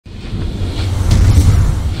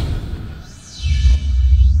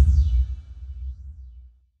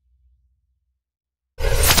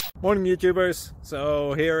Morning YouTubers.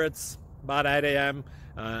 So here it's about 8 a.m.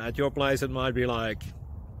 At your place it might be like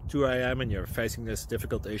 2 a.m. and you're facing this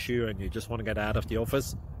difficult issue and you just want to get out of the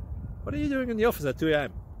office. What are you doing in the office at 2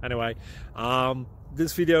 a.m.? Anyway,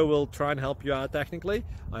 this video will try and help you out technically.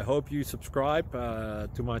 I hope you subscribe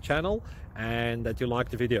to my channel and that you like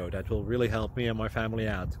the video. That will really help me and my family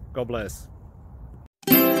out. God bless.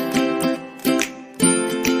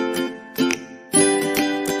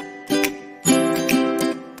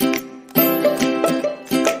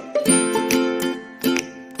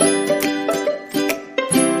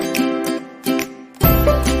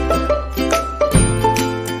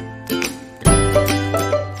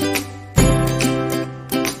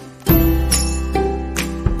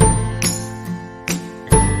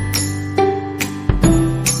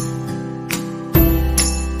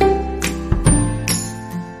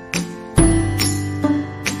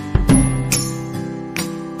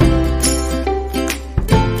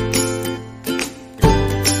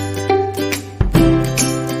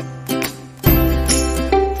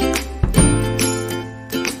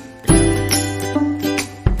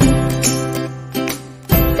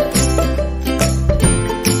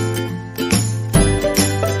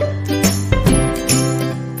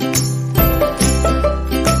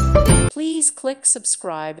 Please click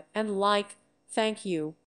subscribe and like. Thank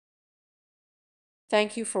you.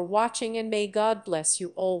 Thank you for watching and may God bless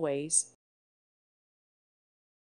you always.